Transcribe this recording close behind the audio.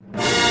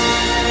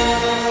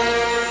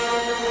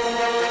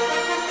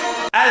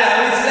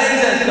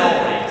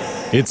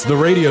It's the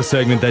radio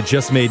segment that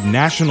just made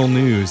national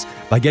news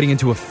by getting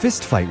into a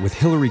fist fight with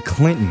Hillary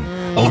Clinton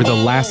over the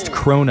last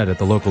cronut at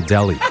the local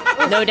deli.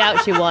 No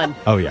doubt she won.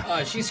 Oh, yeah.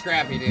 Oh, she's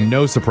scrappy, dude.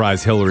 No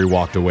surprise Hillary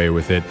walked away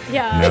with it.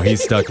 Yeah. Now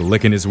he's stuck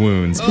licking his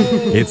wounds.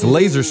 It's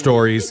Laser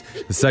Stories,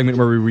 the segment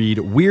where we read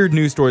weird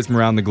news stories from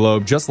around the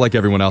globe, just like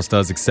everyone else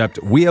does, except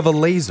we have a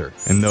laser,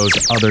 and those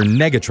other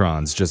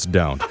Negatrons just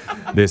don't.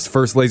 This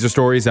first laser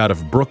story is out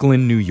of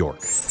Brooklyn, New York.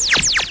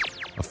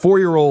 A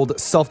 4-year-old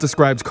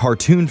self-described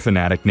cartoon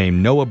fanatic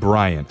named Noah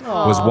Bryant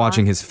was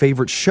watching his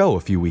favorite show a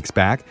few weeks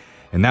back,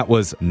 and that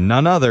was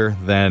none other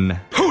than...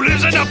 Who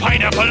lives in a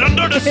pineapple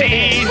under the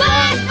sea?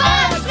 The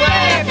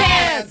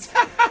best.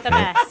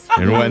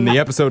 And when the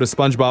episode of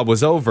SpongeBob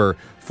was over,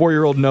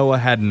 4-year-old Noah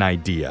had an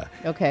idea.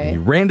 Okay. He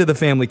ran to the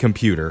family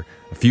computer.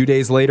 A few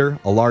days later,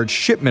 a large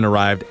shipment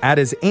arrived at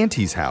his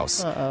auntie's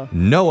house.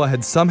 Noah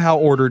had somehow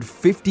ordered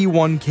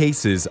 51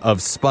 cases of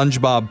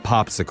SpongeBob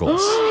popsicles.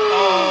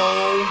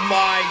 Oh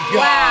my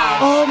god.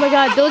 Oh my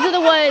god, those are the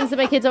ones that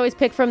my kids always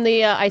pick from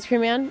the ice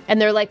cream man,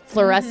 and they're like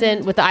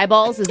fluorescent with the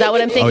eyeballs. Is that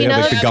what I'm Oh, thinking yeah,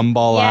 of? like the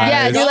gumball eyes.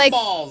 Yeah, you're like,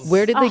 Gumballs.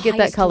 where did they get I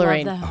that used to love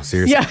coloring? those. Oh,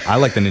 seriously? Yeah. I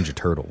like the Ninja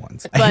Turtle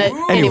ones. But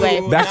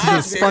anyway, Back to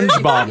the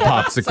SpongeBob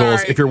popsicles.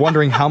 Sorry. If you're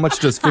wondering how much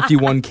does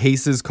 51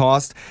 cases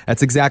cost,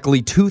 that's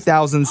exactly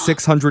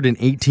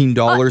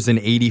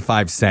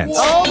 $2,618.85.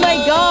 oh my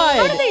How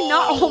god. do they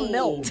not all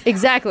melt?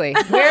 Exactly.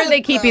 Where are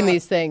they keeping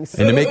these things?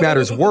 And to make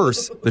matters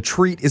worse, the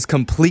treat is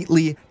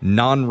completely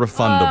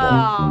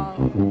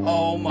non-refundable.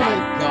 Oh my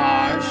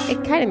gosh.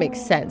 It kind of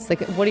makes sense.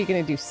 Like, what are you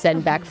going to do?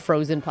 Send back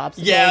frozen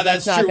popsicles? Yeah,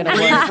 that's not true. Gonna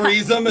work.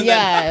 Refreeze them and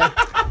Yeah.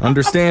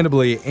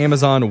 Understandably,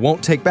 Amazon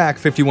won't take back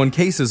 51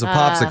 cases of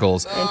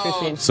popsicles.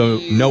 Interesting. So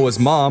Noah's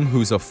mom,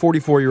 who's a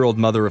 44-year-old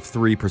mother of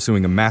 3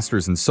 pursuing a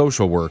master's in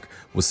social work,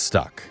 was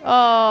stuck.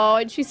 Oh,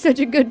 and she's such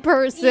a good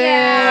person.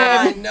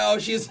 Yeah. I know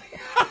she's.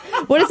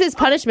 What is his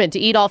punishment? To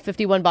eat all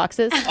 51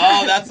 boxes?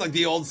 Oh, that's like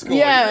the old school.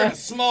 Yeah. You're gonna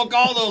smoke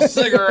all those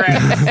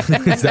cigarettes.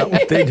 Is that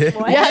what they did?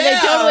 Yeah, they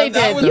totally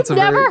that did. was- You've That's a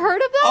never very-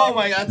 heard of that? Oh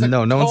my god. That's a No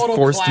one's total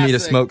forced me to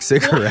classic. smoke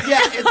cigarettes. Yeah,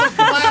 it's a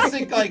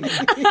classic. Like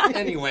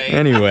anyway.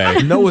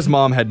 Anyway, Noah's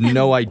mom had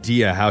no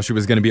idea how she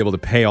was going to be able to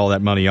pay all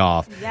that money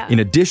off, Yeah. in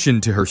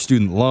addition to her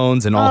student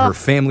loans and all her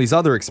family's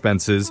other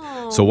expenses.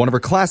 So one of her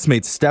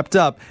classmates stepped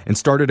up and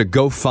started a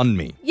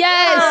GoFundMe.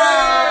 Yes!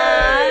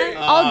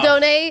 I'll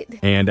donate.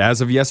 And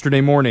as of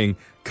yesterday morning,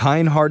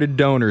 kind-hearted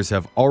donors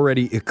have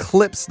already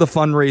eclipsed the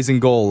fundraising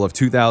goal of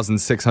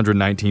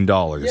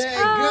 $2,619. Yay,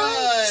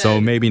 good.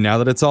 So maybe now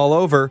that it's all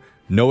over,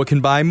 Noah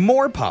can buy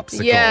more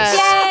popsicles. Yeah.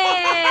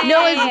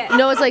 Yay!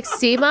 Noah's like,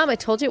 see, Mom, I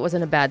told you it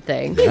wasn't a bad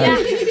thing.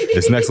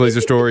 This next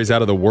laser story is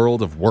out of the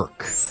world of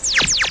work.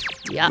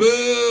 Yeah.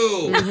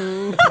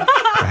 Boo.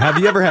 Have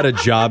you ever had a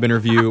job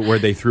interview where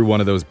they threw one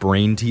of those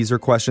brain teaser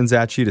questions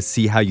at you to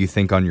see how you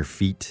think on your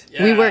feet?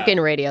 Yeah. We work in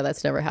radio.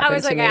 That's never happened I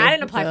was like, to me. I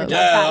didn't apply for jobs.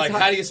 Yeah, that like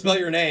hard. how do you spell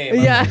your name?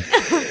 Yeah.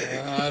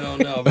 I don't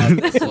know about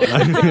this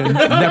one.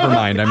 Never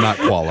mind, I'm not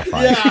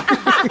qualified.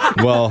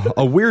 Well,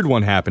 a weird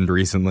one happened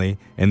recently,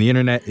 and the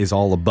internet is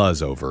all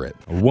abuzz over it.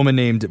 A woman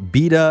named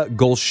Bida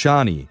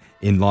Golshani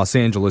in Los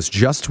Angeles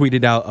just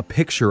tweeted out a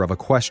picture of a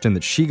question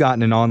that she got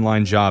in an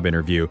online job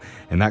interview,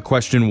 and that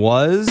question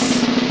was...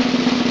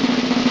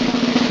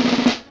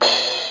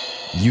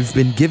 You've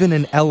been given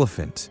an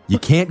elephant. You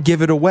can't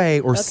give it away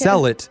or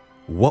sell it.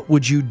 What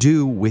would you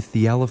do with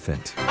the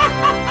elephant?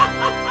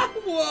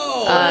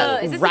 Whoa.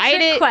 Is this a Ride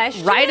trick it.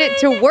 question? Ride it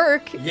to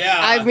work. Yeah.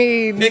 I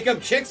mean, Pick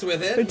up chicks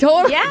with it.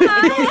 totally. Yeah.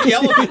 Go to the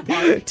elephant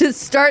park. To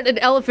start an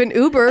elephant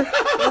Uber.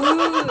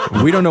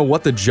 We don't know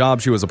what the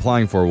job she was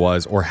applying for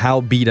was or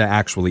how Bida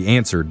actually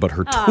answered, but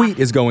her tweet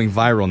is going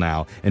viral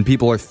now, and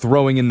people are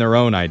throwing in their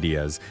own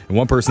ideas. And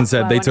one person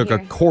said what I they wanna took a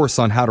hear. course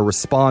on how to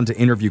respond to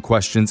interview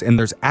questions, and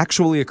there's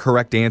actually a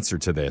correct answer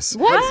to this.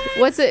 What?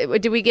 What's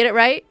it? Did we get it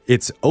right?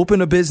 It's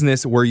open a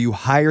business where you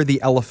hire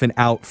the elephant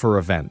out for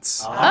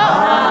events.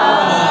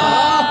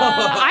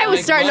 I was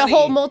Make starting money. a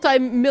whole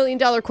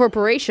multi-million-dollar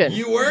corporation.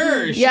 You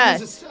were. She Yeah.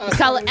 was just, It's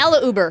called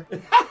Ella Uber.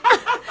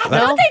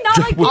 No? They not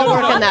like I'll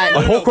work on A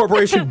that. whole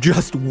corporation,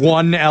 just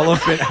one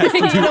elephant has to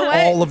do know what?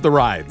 all of the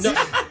rides.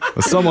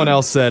 Someone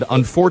else said,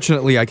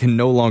 unfortunately, I can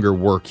no longer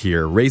work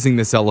here. Raising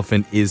this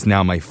elephant is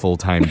now my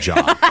full-time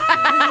job.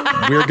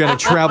 We're going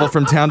to travel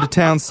from town to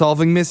town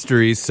solving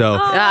mysteries, so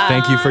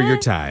thank you for your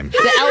time.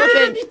 The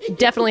elephant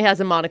definitely has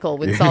a monocle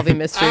with solving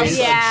mysteries.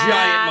 a Yeah.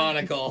 giant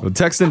monocle. Well,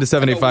 text into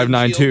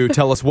 78592.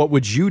 Tell us what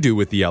would you do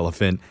with the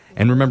elephant.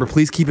 And remember,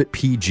 please keep it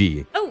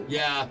PG. Oh.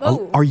 Yeah.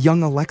 Oh. Our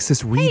young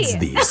Alexis reads Hey.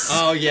 these.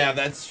 Oh yeah,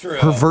 that's true.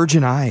 Her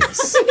virgin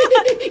eyes.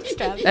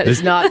 That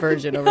is not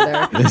virgin over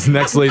there. This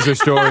next laser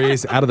story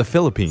is out of the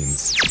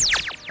Philippines.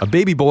 A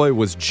baby boy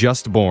was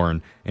just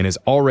born and is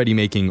already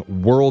making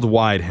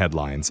worldwide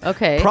headlines.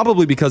 Okay.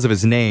 Probably because of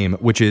his name,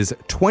 which is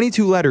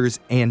 22 letters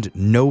and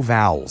no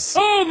vowels.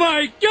 Oh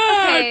my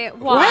god! Okay,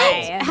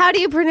 why? How do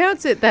you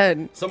pronounce it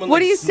then? Someone What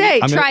like do you say?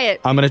 I'm Try gonna,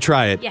 it. I'm going to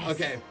try it. Yes.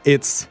 Okay.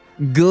 It's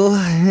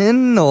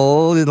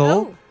Gilhinol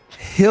Oh.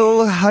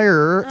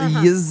 Hilhire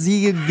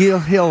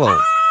Yizigilhilo.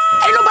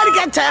 Ain't nobody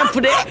got time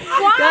for that.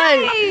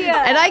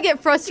 Guys, and I get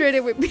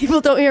frustrated when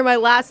people don't hear my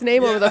last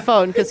name over the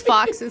phone because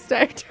Fox is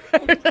starting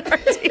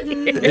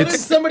to Did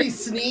somebody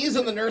sneeze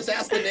when the nurse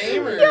asked the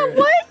name? Or?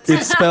 What?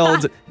 It's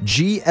spelled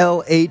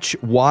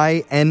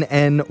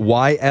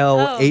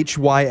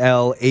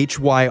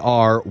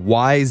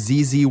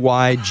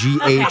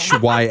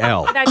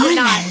GLHYNNYLHYLHYRYZZYGHYL. That did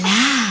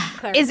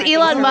not. Is clarify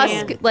Elon things for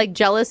Musk me. like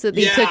jealous that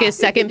he Yeah. took his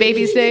second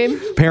baby's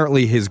name?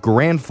 Apparently, his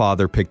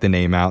grandfather picked the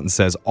name out and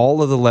says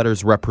all of the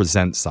letters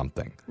represent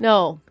something.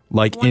 No.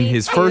 Like in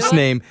his first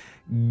name,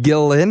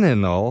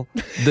 Gillininal,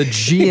 the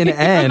G and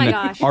N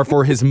gosh. are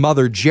for his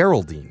mother,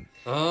 Geraldine.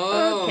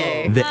 Oh.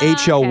 Okay. The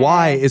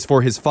HLY is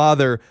for his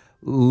father,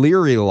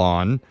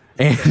 Lyrilon,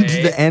 and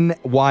the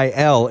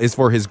NYL is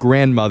for his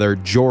grandmother,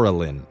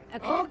 Joralyn.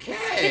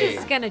 Okay.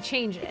 It's gonna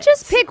change it.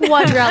 Just pick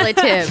one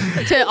relative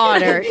to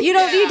honor. You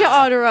don't need to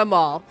honor them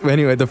all.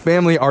 Anyway, the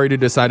family already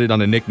decided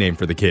on a nickname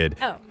for the kid.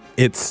 Oh.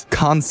 It's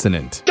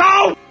Consonant.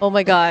 Oh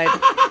my God.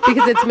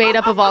 Because it's made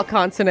up of all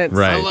consonants.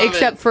 Right. I love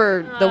Except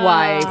for the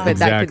Y, but that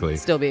Exactly. could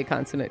still be a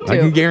consonant I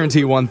can too.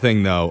 guarantee one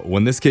thing, though.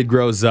 When this kid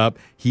grows up,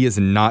 he is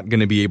not going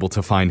to be able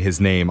to find his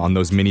name on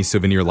those mini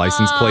souvenir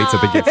license plates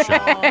at the gift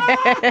shop.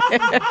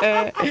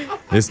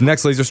 This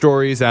next laser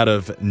story is out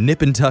of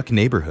Nip and Tuck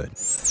neighborhood.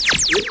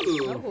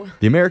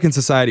 The American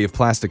Society of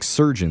Plastic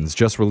Surgeons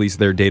just released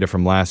their data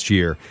from last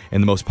year,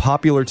 and the most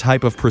popular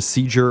type of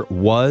procedure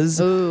was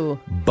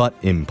butt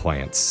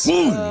implants.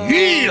 Dude,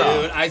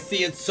 I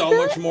see it so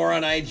much more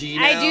on IG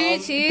now. I do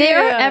too.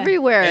 They're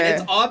everywhere. And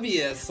it's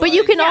obvious. But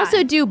you can Yeah.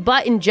 also do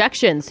butt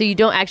injections, so you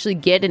don't actually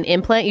get an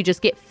implant. You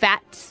just get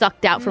fat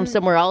sucked out from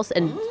somewhere else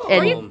and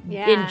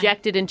Yeah.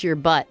 inject it into your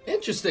butt.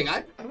 Interesting.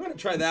 I'm going to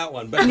try that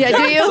one. But Yeah,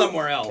 do you?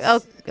 somewhere else.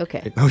 Oh,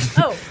 okay.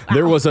 Oh,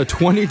 There was a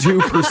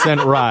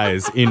 22%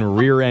 rise in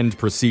rear end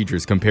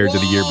procedures compared to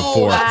the year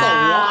before. That's a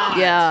lot.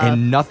 Yeah.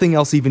 And nothing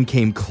else even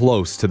came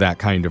close to that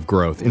kind of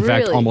growth. In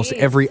fact, Really? almost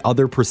every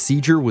other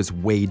procedure was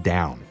way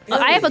down.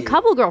 I have a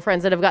couple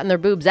girlfriends that have gotten their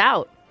boobs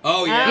out.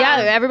 Oh, yeah.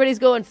 Yeah, everybody's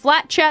going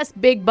flat chest,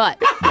 big butt.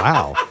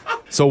 Wow.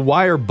 So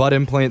why are butt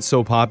implants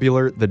so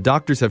popular? The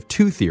doctors have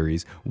two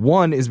theories.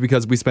 One is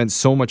because we spent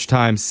so much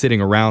time sitting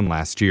around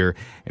last year,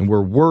 and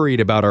we're worried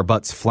about our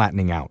butts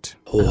flattening out.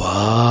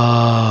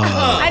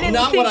 I didn't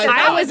Not think what I that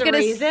thought. I was a going to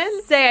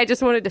reason. say I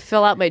just wanted to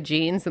fill out my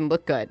jeans and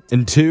look good.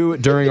 And two,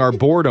 during our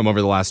boredom over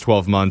the last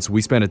 12 months,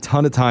 we spent a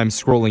ton of time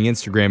scrolling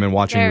Instagram and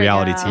watching There we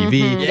reality go.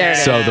 TV. Yeah.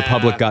 So the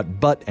public got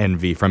butt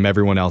envy from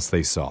everyone else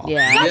they saw. Yeah.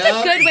 That's Yeah.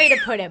 a good way to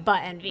put it,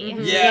 butt envy.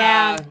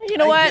 Yeah. You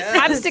know what?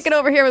 I'm guess. sticking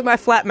over here with my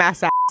flat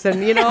mass ass,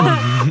 and you know,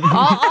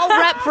 I'll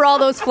rep for all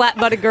those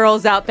flat-butted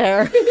girls out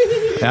there.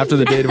 After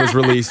the data was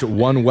released,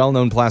 one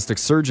well-known plastic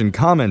surgeon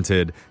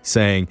commented,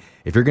 saying,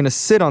 if you're going to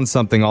sit on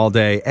something all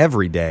day,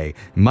 every day,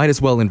 you might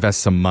as well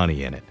invest some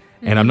money in it.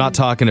 And I'm not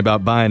talking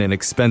about buying an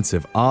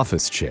expensive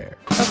office chair.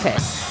 Okay.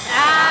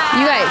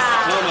 You guys,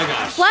 Oh, my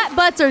gosh. flat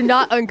butts are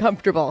not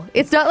uncomfortable.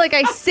 It's not like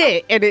I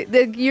sit and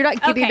you're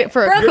not getting Okay, it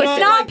for a Brooke, quick it's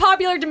not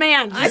popular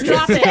demand. Just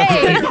drop it.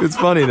 Hey. It's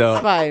funny, though.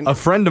 fine. A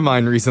friend of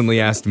mine recently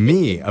asked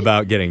me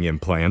about getting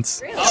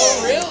implants.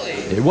 Oh, really?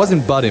 It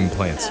wasn't butt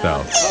implants,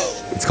 though.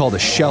 It's called a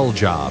shell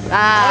job.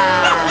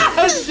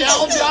 A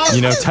shell job?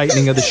 You know,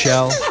 tightening of the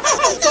shell.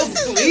 So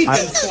sleek and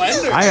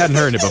slender. I hadn't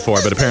heard it before,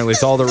 but apparently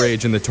it's all the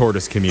rage in the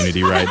tortoise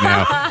community right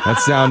now. That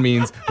sound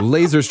means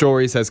Laser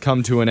Stories has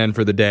come to an end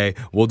for the day.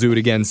 We'll do it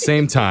again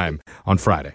same time on Friday.